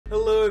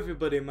Hello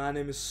everybody, my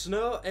name is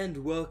Snow,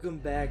 and welcome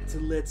back to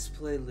Let's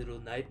Play Little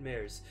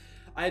Nightmares.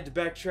 I had to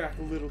backtrack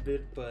a little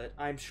bit, but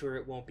I'm sure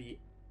it won't be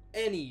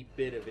any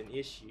bit of an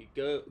issue.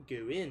 Go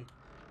in.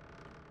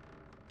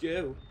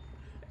 Go.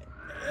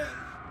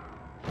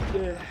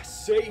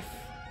 Safe.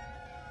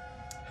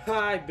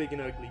 Hi, big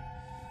and ugly.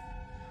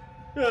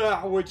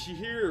 What you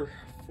here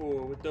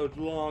for with those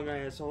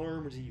long-ass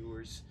arms of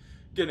yours?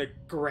 Gonna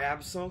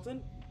grab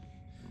something?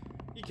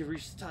 You can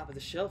reach the top of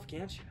the shelf,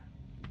 can't you?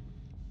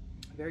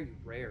 Very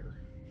rare.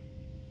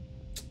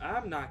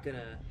 I'm not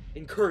gonna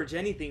encourage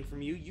anything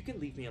from you. You can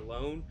leave me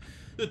alone.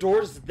 The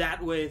door's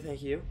that way,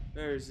 thank you.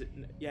 Or is it?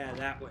 Yeah,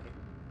 that way.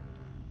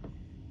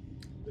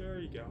 There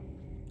you go.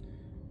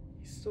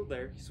 He's still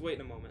there. He's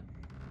waiting a moment.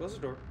 Close the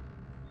door.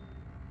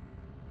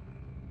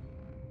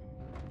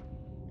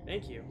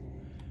 Thank you.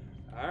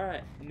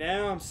 Alright,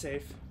 now I'm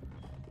safe.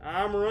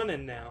 I'm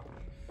running now.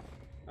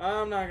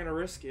 I'm not gonna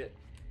risk it.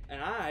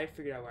 And I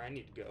figured out where I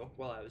need to go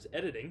while I was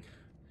editing.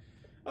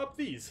 Up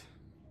these.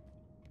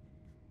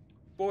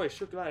 Boy,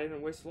 sure glad I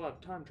didn't waste a lot of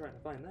time trying to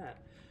find that.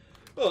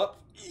 Up.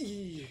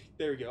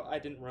 There we go. I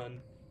didn't run.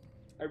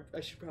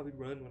 I should probably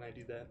run when I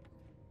do that.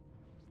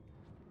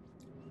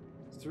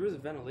 Through the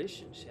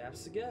ventilation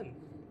shafts again.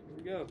 Here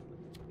we go.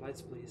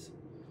 Lights, please.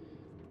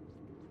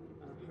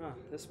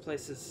 This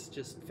place is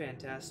just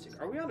fantastic.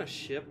 Are we on a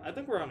ship? I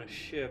think we're on a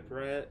ship,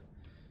 right?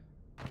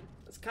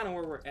 That's kind of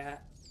where we're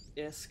at.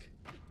 Isk.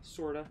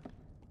 Sorta.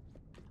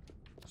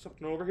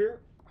 Something over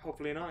here?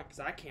 Hopefully not, because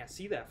I can't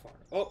see that far.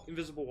 Oh,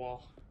 invisible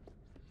wall.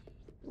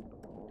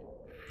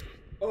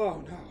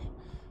 Oh no.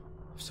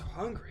 I'm so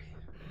hungry.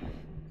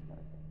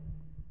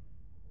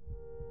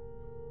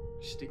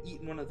 Should have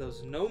eaten one of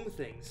those gnome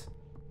things.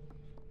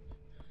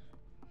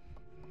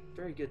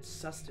 Very good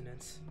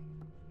sustenance.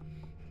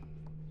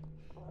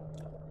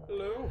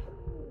 Hello?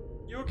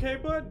 You okay,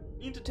 bud?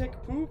 Need to take a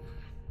poop?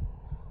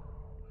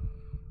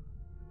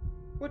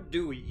 What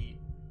do we eat?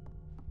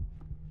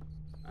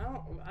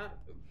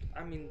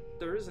 I mean,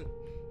 there isn't...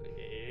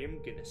 I'm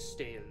gonna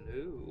stay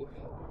low.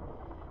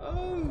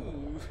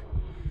 Oh!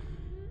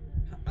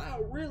 I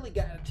really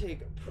gotta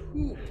take a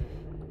poop.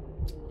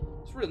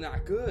 It's really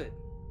not good.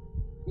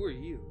 Who are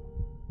you?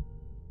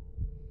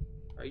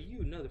 Are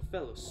you another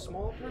fellow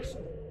small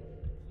person?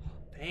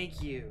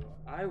 Thank you.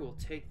 I will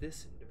take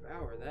this and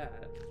devour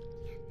that.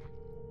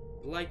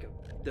 Like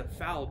the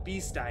foul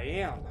beast I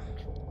am.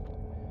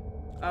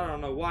 I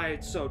don't know why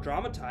it's so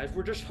dramatized.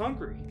 We're just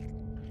hungry.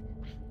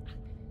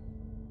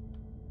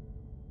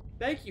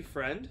 Thank you,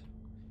 friend.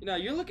 You know,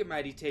 you're looking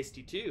mighty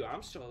tasty too.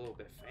 I'm still a little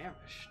bit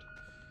famished.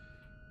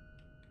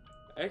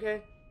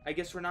 Okay, I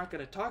guess we're not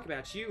going to talk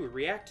about you or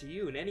react to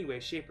you in any way,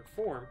 shape, or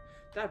form.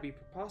 That'd be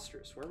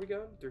preposterous. Where are we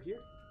going? Through here?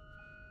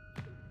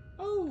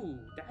 Oh,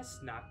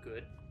 that's not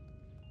good.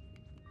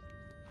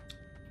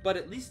 But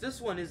at least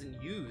this one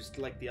isn't used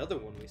like the other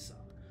one we saw.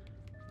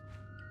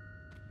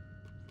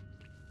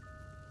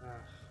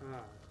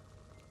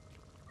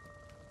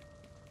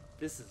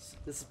 This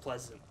is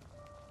pleasant.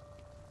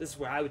 This is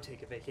where I would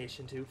take a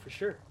vacation to, for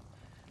sure.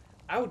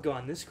 I would go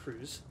on this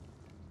cruise.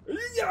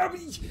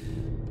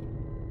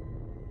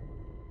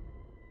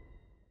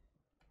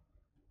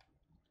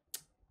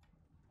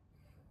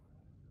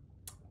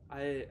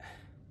 I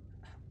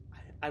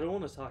don't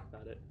want to talk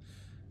about it.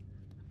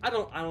 I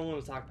don't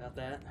want to talk about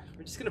that.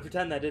 We're just gonna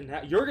pretend that didn't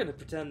happen. You're gonna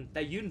pretend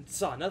that you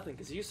saw nothing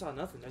because you saw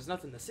nothing. There's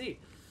nothing to see.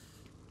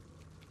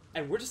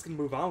 And we're just gonna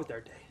move on with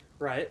our day.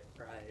 Right?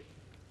 Right.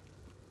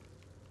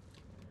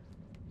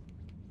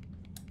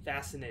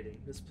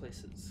 Fascinating. This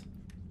place is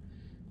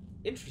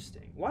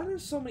interesting. Why are there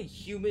so many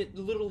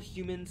little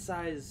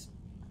human-sized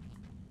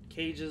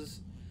cages?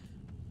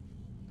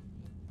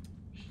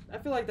 I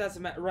feel like that's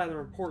a rather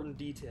important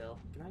detail.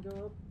 Can I go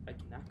up? I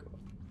cannot go up.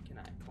 Can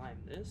I climb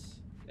this?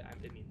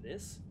 I mean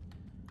this?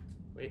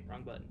 Wait,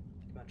 wrong button.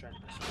 Come on, trying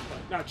to press the wrong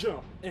button. Now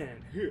jump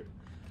and here.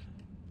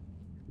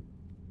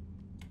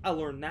 I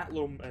learned that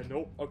little.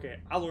 Nope.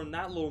 Okay, I learned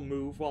that little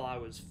move while I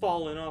was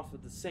falling off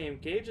of the same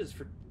cages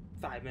for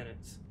 5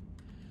 minutes.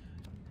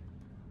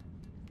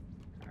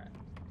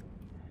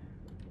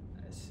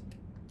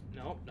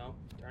 Nope, nope.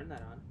 Turn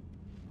that on.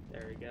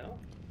 There we go.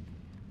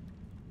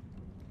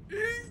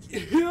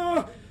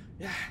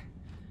 Yeah.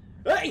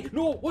 Hey,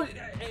 no, what?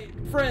 Hey,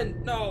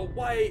 friend, no,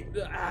 wait.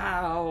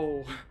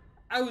 Ow.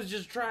 I was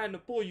just trying to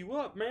pull you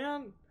up,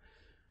 man.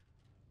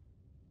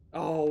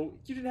 Oh,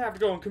 you didn't have to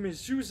go and commit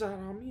suicide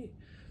on me.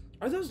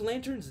 Are those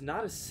lanterns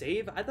not a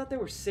save? I thought they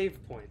were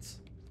save points.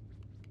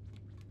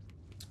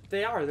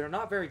 They are. They're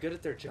not very good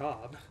at their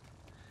job.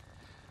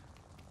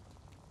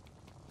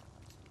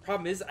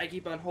 Problem is, I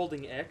keep on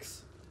holding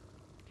X,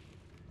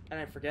 and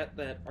I forget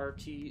that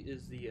RT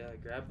is the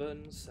grab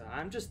button. So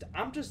I'm just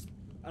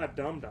a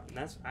dum-dum.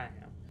 That's what I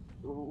am.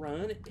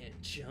 Run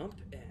and jump,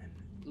 and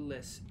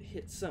let's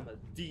hit some of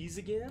these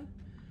again.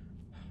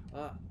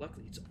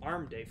 Luckily it's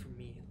arm day for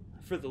me,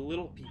 for the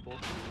little people.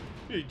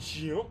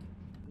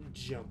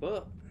 Jump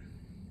up.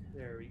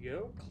 There we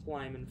go.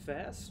 Climbing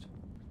fast.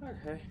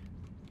 Okay.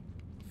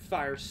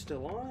 Fire's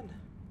still on.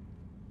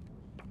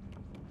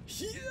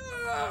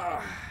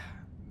 Yeah!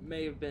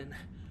 may have been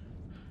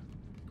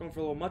going for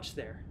a little much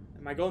there.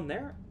 Am I going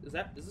there? Is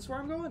this where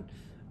I'm going?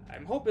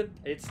 I'm hoping.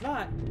 It's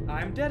not.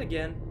 I'm dead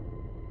again.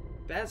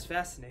 That's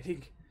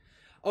fascinating.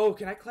 Oh,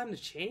 can I climb the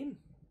chain?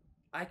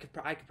 I could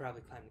probably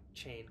climb the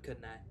chain,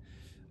 couldn't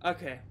I?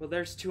 Okay, well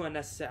there's 2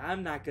 unnecessary.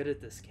 I'm not good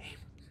at this game.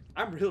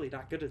 I'm really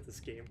not good at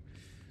this game.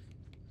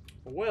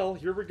 Well,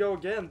 here we go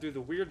again through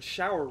the weird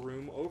shower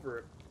room over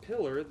a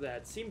pillar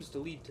that seems to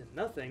lead to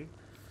nothing.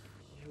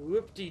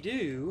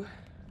 Whoop-de-doo.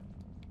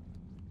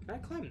 Can I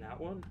climb that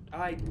one?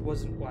 I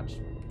wasn't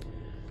watching.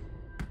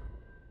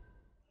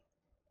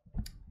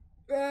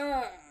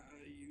 You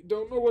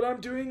don't know what I'm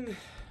doing?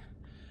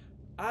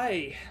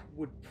 I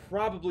would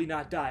probably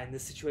not die in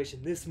this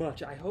situation this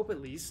much. I hope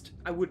at least.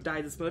 I would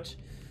die this much.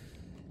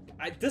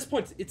 At this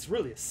point, it's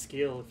really a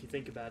skill if you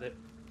think about it.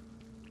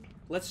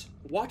 Let's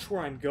watch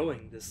where I'm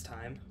going this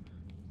time.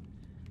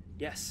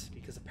 Yes,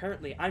 because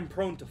apparently I'm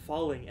prone to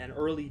falling and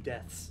early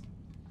deaths.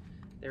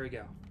 There we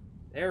go.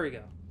 There we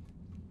go.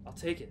 I'll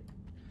take it.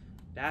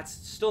 That's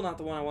still not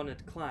the one I wanted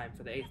to climb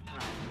for the 8th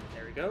time.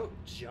 There we go.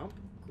 Jump,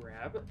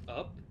 grab,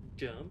 up,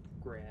 jump,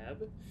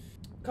 grab.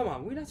 Come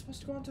on, we're not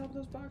supposed to go on top of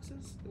those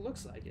boxes? It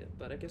looks like it,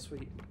 but I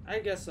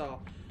guess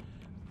I'll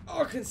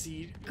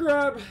concede.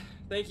 Grab!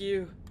 Thank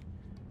you.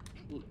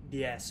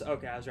 Yes,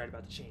 okay, I was right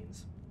about the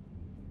chains.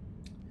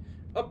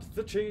 Up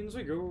the chains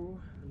we go.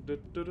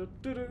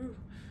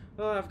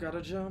 Oh, I've got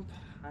to jump.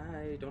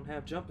 I don't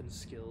have jumping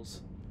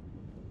skills.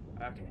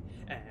 Okay,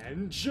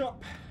 and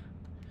jump!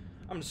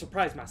 I'm gonna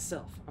surprise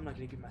myself. I'm not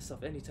gonna give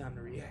myself any time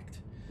to react.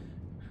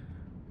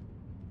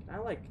 Can I,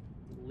 like,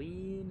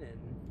 lean and...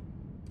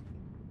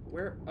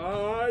 Where?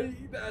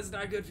 That's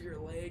not good for your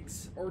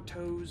legs or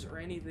toes or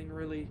anything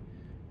really.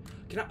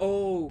 Can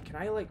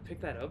I like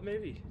pick that up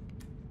maybe?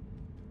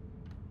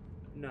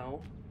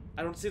 No.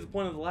 I don't see the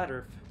point of the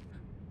ladder.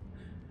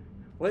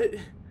 What?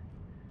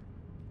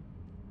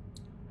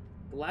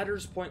 The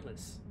ladder's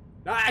pointless.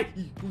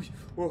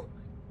 Whoa.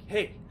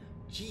 Hey,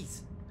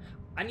 jeez.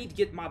 I need to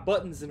get my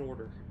buttons in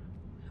order.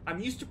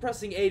 I'm used to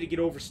pressing A to get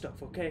over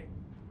stuff, okay?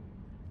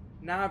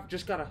 Now I've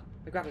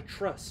gotta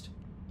trust.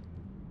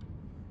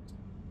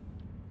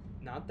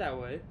 Not that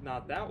way.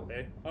 Not that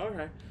way.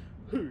 Okay.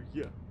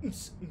 Yeah. Okay,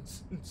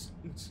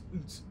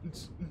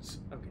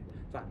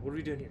 fine. What are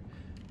we doing here?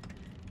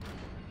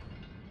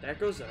 That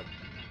goes up.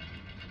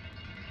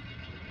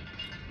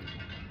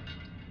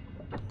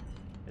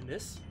 And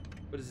this?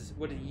 What is this?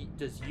 What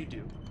does you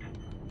do?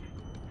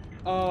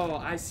 Oh,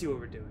 I see what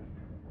we're doing.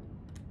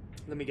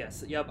 Let me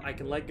guess. Yep, I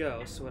can let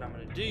go. So what I'm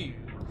gonna do?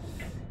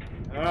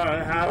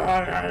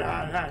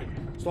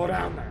 Slow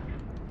down there.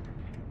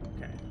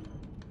 Okay.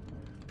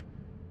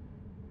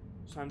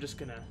 So I'm just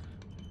gonna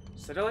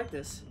set it like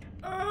this.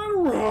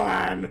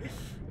 Run!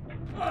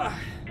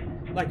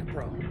 Like a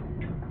pro.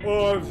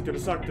 Oh, it's gonna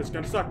suck. This is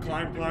gonna suck.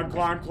 Climb, climb,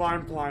 climb,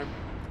 climb, climb.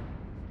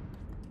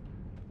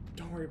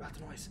 Don't worry about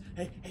the noise.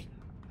 Hey, hey.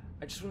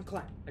 I just want to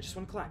climb. I just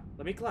want to climb.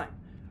 Let me climb.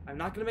 I'm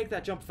not gonna make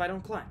that jump if I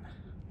don't climb.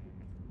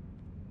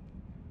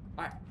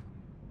 Alright.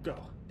 Go.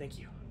 Thank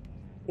you.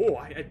 Oh,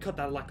 I cut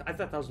that a lot. I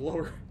thought that was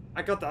lower.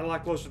 I cut that a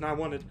lot closer than I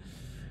wanted.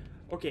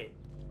 Okay.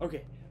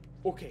 Okay.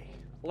 Okay.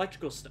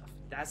 Electrical stuff.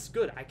 That's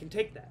good. I can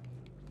take that.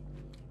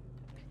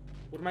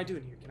 What am I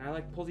doing here? Can I,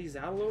 like, pull these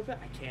out a little bit?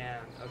 I can.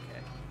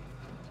 Okay.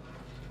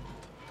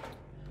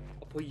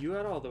 I'll pull you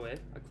out all the way.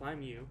 I'll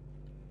climb you.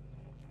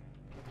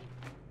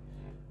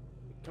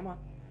 Come on.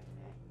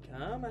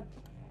 Come on.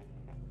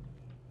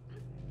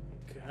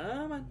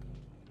 Come on.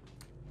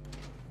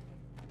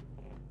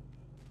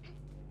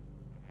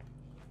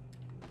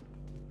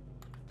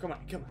 Come on,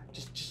 come on.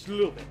 Just a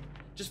little bit.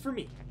 Just for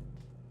me.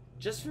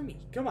 Just for me.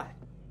 Come on.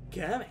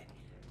 Come on.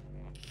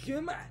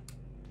 Come on.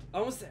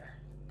 Almost there.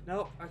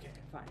 No. Okay,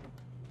 fine.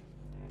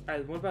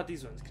 Alright, what about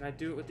these ones? Can I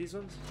do it with these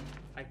ones?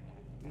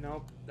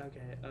 Nope.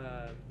 Okay,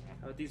 how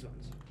about these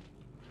ones?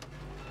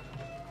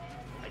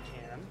 I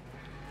can.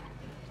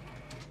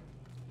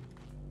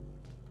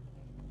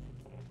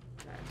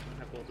 Alright,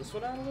 can I pull this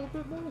one out a little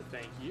bit more?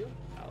 Thank you.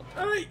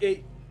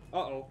 Hey!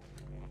 Uh-oh.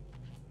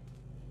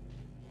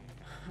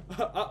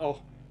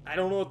 Uh-oh. I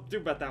don't know what to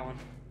do about that one.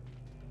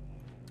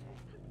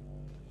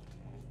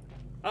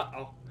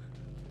 Uh-oh.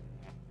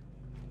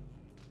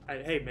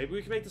 Hey, maybe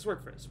we can make this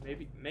work for us.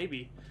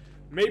 Maybe,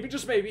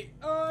 just maybe.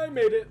 I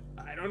made it.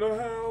 I don't know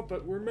how,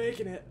 but we're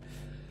making it.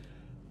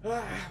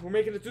 We're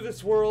making it through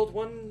this world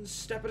one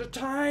step at a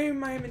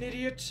time. I am an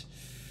idiot.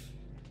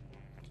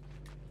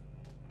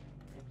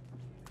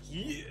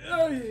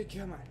 Yeah,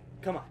 come on.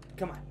 Come on.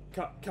 Come on.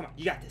 Come on.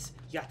 You got this.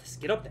 You got this.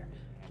 Get up there.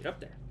 Get up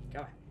there.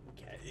 Come on.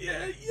 Okay.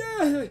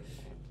 Yeah.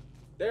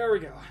 There we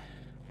go.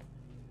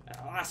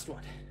 Last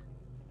one.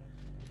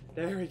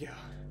 There we go.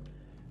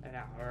 And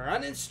now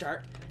run and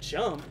start.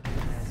 Jump.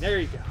 And there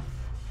you go.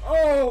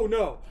 Oh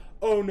no.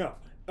 Oh no.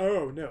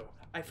 Oh no.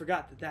 I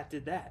forgot that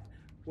did that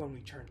when we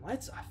turn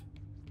lights off.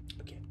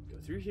 Okay, go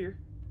through here.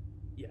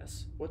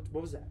 Yes. What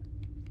was that?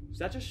 Was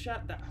that just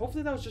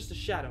hopefully that was just a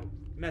shadow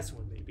messing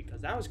with me because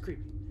that was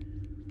creepy.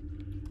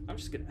 I'm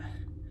just gonna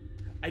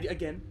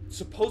again,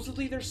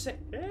 supposedly they're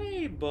saying,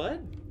 hey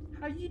bud,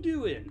 How you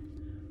doing?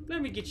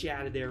 Let me get you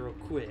out of there real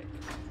quick.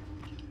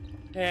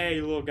 Hey,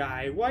 little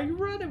guy, why are you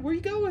running? Where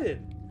you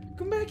going?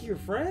 Come back here,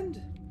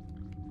 friend.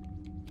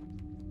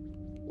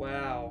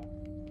 Wow.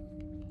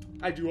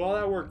 I do all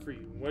that work for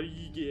you. What do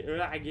you get? What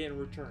do I get in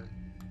return?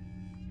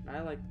 Can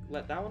I, like,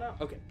 let that one out?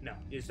 Okay, no.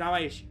 It's not my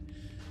issue.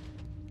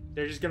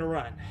 They're just gonna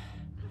run.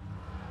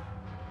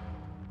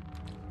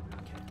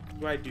 Okay,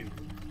 what do I do?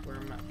 Where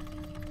am I?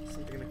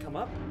 Something gonna come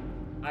up?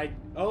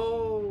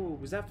 Oh,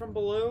 was that from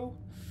below?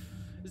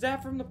 Is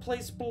that from the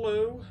place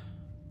below?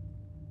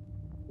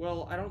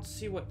 Well, I don't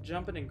see what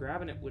jumping and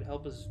grabbing it would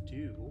help us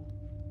do.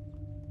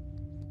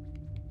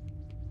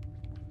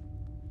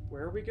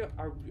 Where are we go?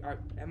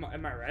 Am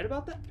I right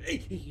about that?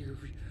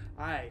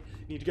 I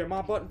need to get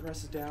my button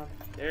presses down.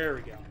 There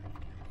we go.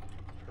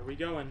 Where are we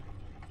going?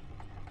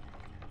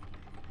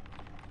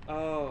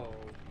 Oh,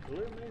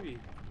 maybe.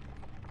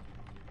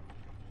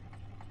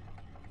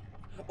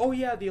 Oh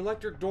yeah, the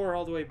electric door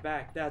all the way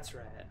back. That's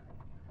right.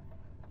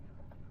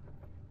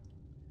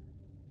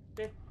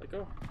 Okay, let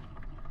go.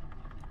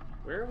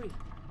 Where are we?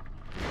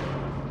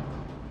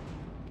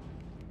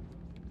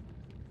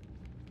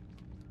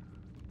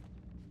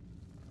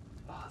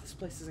 Oh, this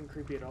place isn't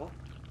creepy at all.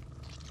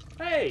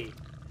 Hey,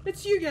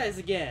 it's you guys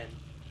again.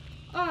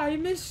 I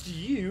missed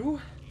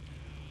you.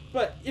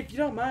 But if you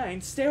don't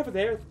mind, stay over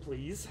there,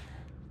 please.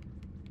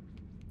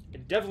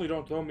 And definitely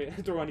don't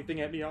throw anything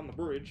at me on the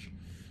bridge.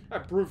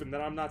 I've proven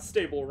that I'm not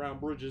stable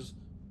around bridges.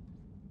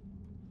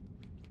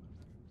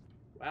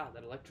 Wow,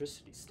 that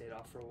electricity stayed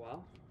off for a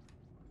while.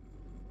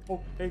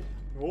 Oh, hey,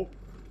 no.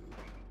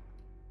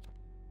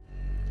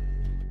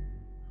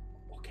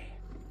 Okay.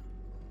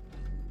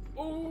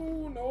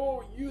 Oh,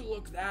 no, you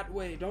look that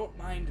way. Don't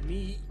mind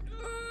me.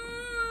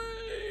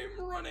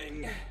 I'm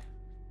running.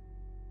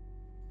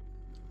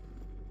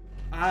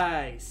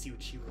 I see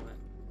what you want.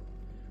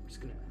 I'm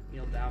just gonna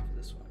kneel down for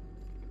this one.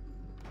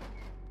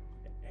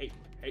 Hey.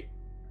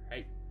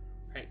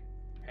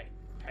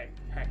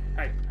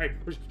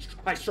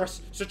 High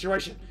stress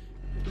situation.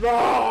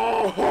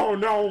 No, oh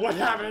no, what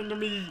happened to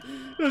me?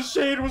 The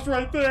shade was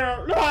right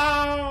there.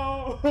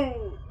 No,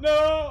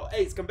 no.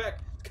 Hey, come back.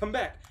 Come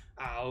back.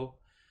 Ow.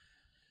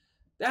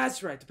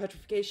 That's right, the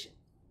petrification.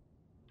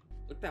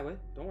 Look that way.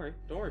 Don't worry.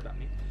 Don't worry about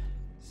me.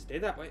 Stay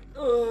that way.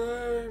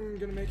 I'm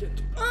gonna make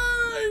it.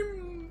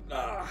 I'm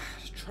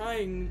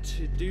trying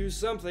to do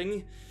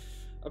something.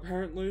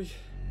 Apparently.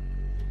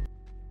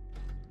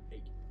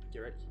 Hey, get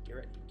ready.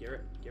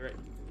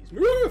 Please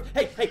move.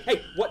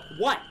 Hey.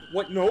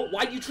 What? No.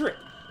 Why you trip?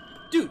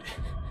 Dude.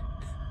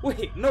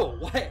 Wait, no.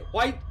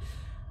 Why?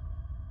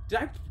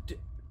 Did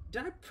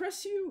I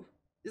press you?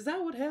 Is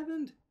that what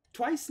happened?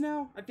 Twice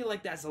now? I feel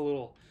like that's a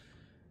little...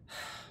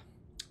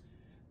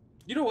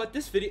 You know what?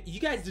 This video... You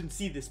guys didn't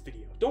see this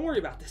video. Don't worry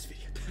about this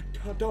video.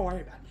 Don't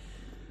worry about it.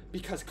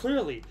 Because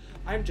clearly,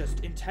 I'm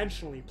just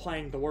intentionally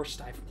playing the worst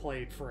I've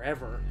played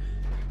forever.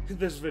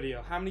 This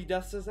video. How many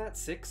deaths is that?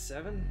 6,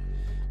 7?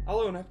 I'll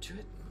own up to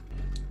it.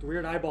 The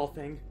weird eyeball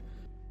thing.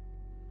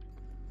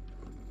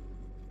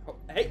 Oh,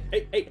 hey,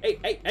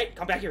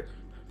 come back here.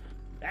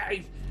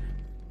 Hey.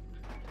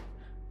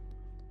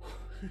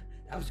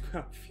 That was,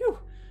 phew.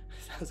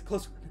 That was a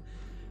close one.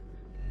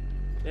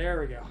 There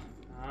we go.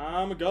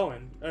 I'm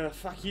going.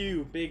 Fuck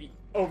you, big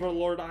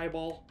overlord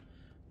eyeball.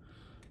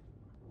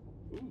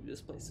 Ooh,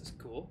 this place is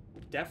cool.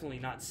 Definitely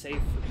not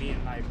safe for me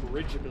and my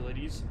bridge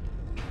abilities.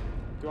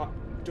 Oh.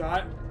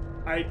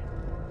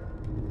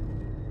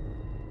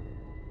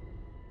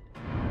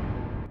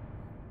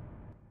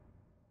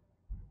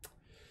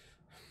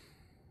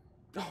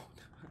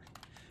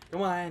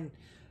 Come on.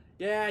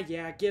 Yeah,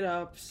 get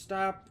up.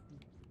 Stop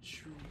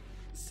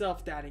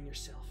self-doubting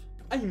yourself.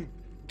 I'm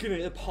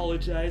gonna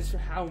apologize for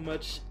how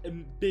much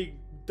big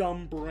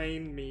dumb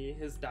brain me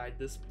has died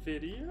this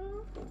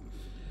video.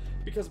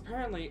 Because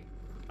apparently,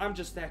 I'm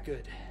just that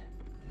good.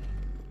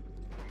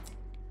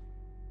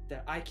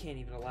 That I can't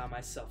even allow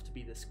myself to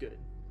be this good.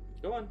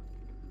 Go on.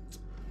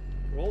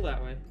 Roll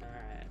that way.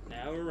 Alright,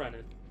 now we're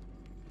running.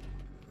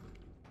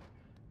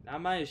 Not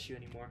my issue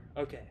anymore.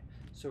 Okay,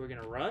 so we're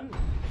gonna run.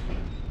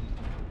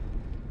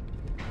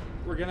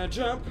 We're gonna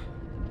jump.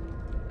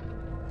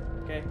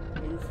 Okay,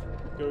 move,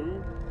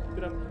 go, keep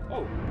it up.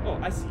 Oh,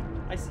 I see.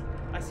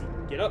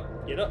 Get up.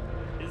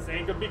 This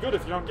ain't gonna be good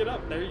if you don't get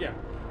up. There you go.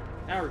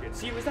 Now we're good.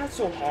 See, was that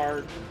so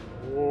hard?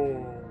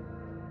 Whoa.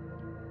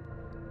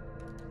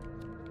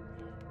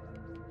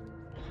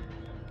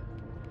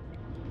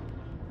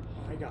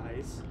 Hi,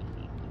 guys.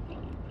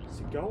 How's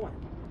it going?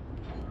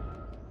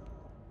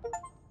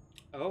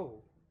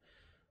 Oh.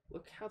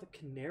 Look how the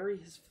canary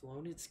has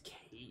flown its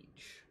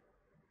cage.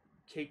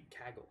 Kate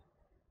Kaggle.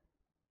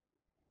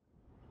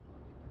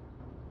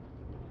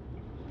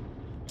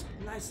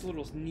 Nice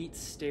little neat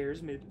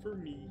stairs made for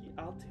me.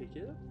 I'll take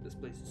it. This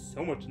place is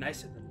so much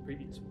nicer than the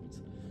previous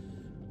ones.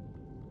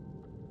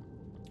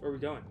 Where are we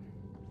going?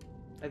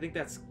 I think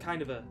that's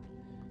kind of a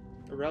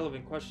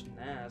irrelevant question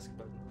to ask,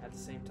 but at the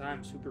same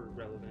time, super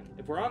relevant.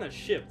 If we're on a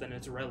ship, then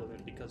it's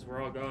relevant because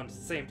we're all going to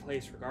the same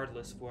place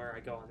regardless of where I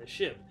go on the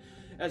ship.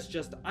 That's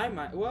just, I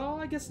might, well,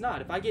 I guess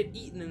not. If I get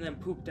eaten and then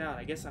pooped out,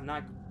 I guess I'm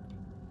not.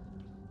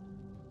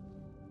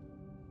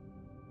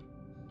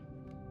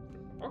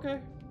 Okay,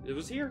 it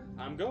was here.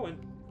 I'm going.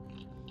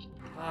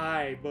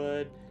 Hi,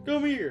 bud.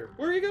 Come here.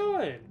 Where are you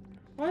going?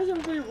 Why does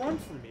everybody run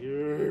from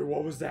me?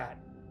 What was that?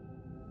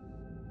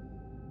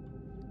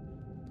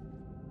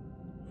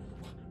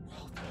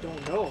 Well,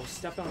 don't know.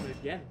 Step on it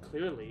again,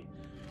 clearly.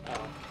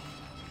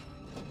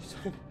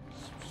 Some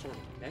sort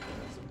of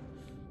mechanism.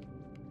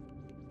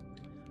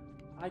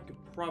 I could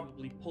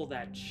probably pull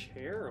that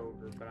chair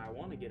over, but I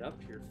want to get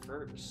up here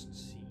first.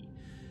 See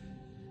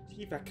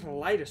if I can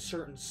light a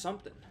certain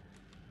something.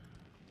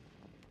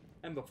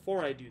 And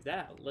before I do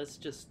that, let's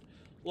just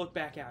look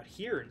back out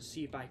here and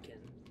see if I can...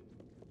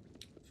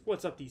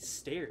 What's up these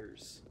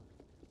stairs?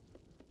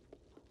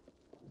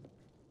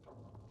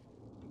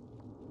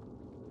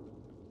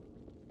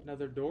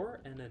 Another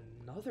door and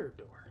another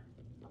door.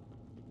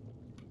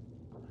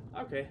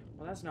 Okay,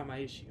 well that's not my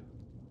issue.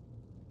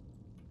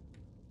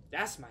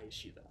 That's my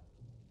issue, though.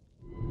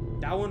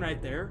 That one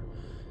right there.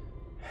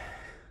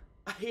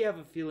 I have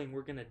a feeling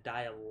we're gonna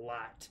die a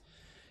lot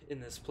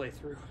in this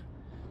playthrough.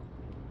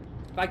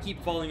 If I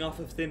keep falling off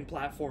of thin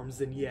platforms,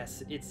 then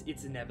yes,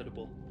 it's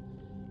inevitable.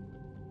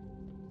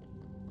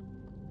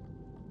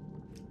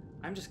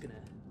 I'm just gonna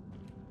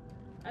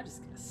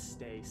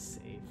stay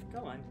safe.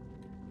 Come on.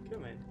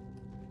 Come on.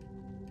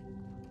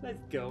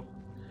 Let's go.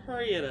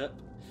 Hurry it up.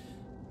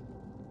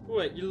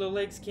 What, your little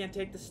legs can't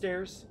take the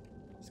stairs?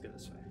 Let's go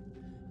this way.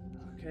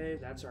 Okay,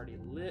 that's already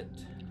lit.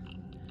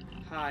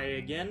 Hi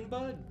again,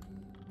 bud.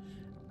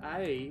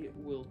 I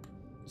will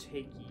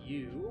take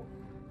you.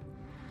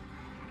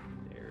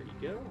 There you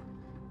go.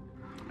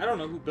 I don't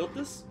know who built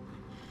this.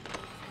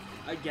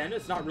 Again,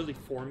 it's not really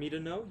for me to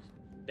know.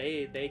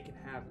 They can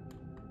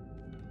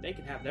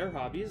have their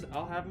hobbies.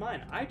 I'll have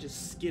mine. I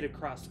just skid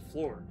across the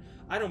floor.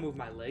 I don't move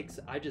my legs.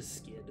 I just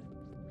skid.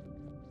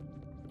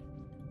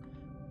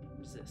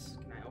 What's this?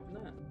 Can I open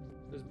that?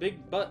 There's a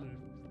big button,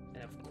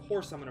 and of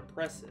course I'm gonna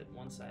press it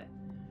once I...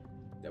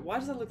 Why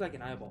does that look like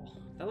an eyeball?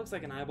 That looks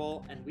like an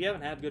eyeball, and we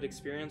haven't had good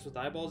experience with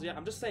eyeballs yet.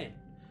 I'm just saying.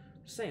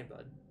 Just saying,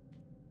 bud.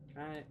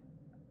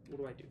 What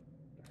do I do?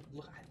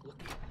 Look.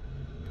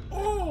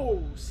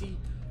 Oh, see?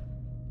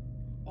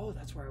 Oh,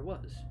 that's where I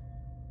was.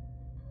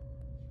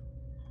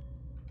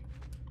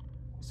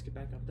 Let's get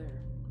back up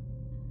there.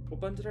 What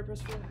button did I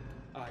press for?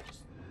 Oh, I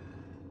just...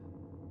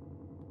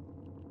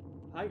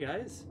 Hi,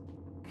 guys.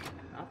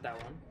 Not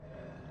that one.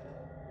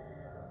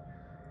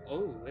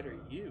 Oh, what are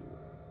you?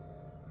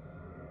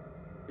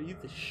 Are you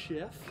the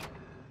chef?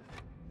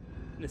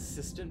 An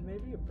assistant,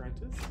 maybe?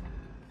 Apprentice?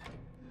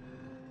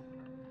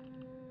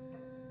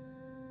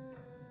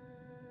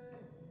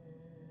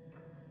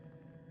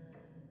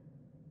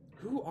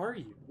 Who are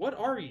you? What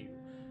are you?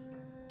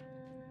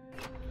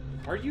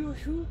 Are you a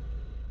who?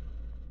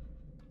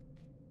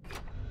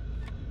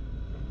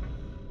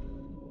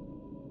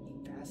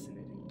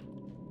 Fascinating.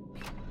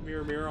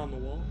 Mirror, mirror on the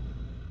wall.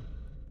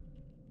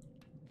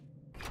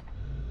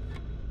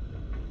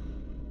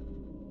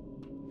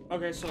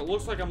 Okay, so it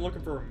looks like I'm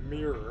looking for a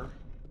mirror.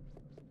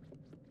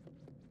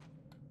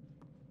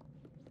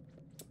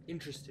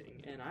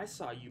 Interesting. And I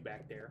saw you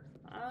back there.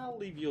 I'll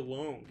leave you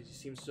alone because you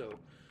seem so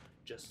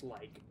just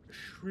like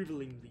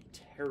shrivelingly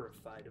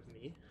terrified of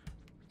me.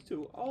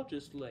 So I'll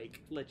just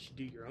like let you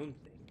do your own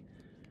thing.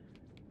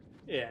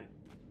 And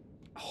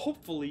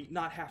hopefully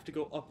not have to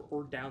go up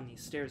or down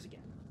these stairs again.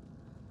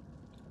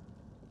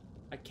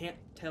 I can't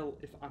tell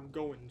if I'm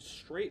going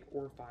straight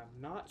or if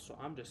I'm not, so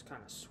I'm just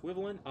kind of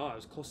swiveling. Oh, I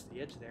was close to the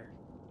edge there.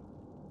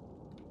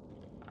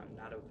 I'm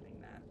not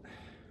opening that.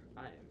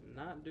 I am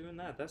not doing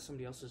that. That's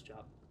somebody else's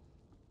job.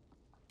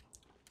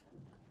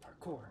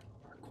 Parkour.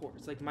 Parkour.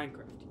 It's like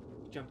Minecraft.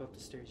 You jump up the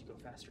stairs, you go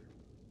faster.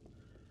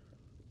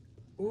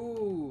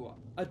 Ooh,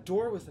 a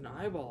door with an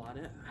eyeball on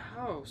it.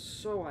 How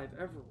so I've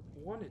ever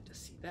wanted to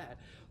see that.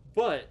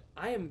 But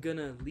I am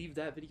gonna leave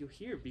that video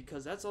here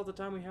because that's all the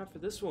time we have for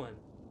this one.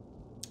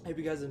 I hope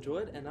you guys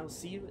enjoyed, and I'll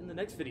see you in the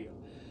next video.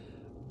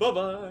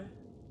 Bye-bye!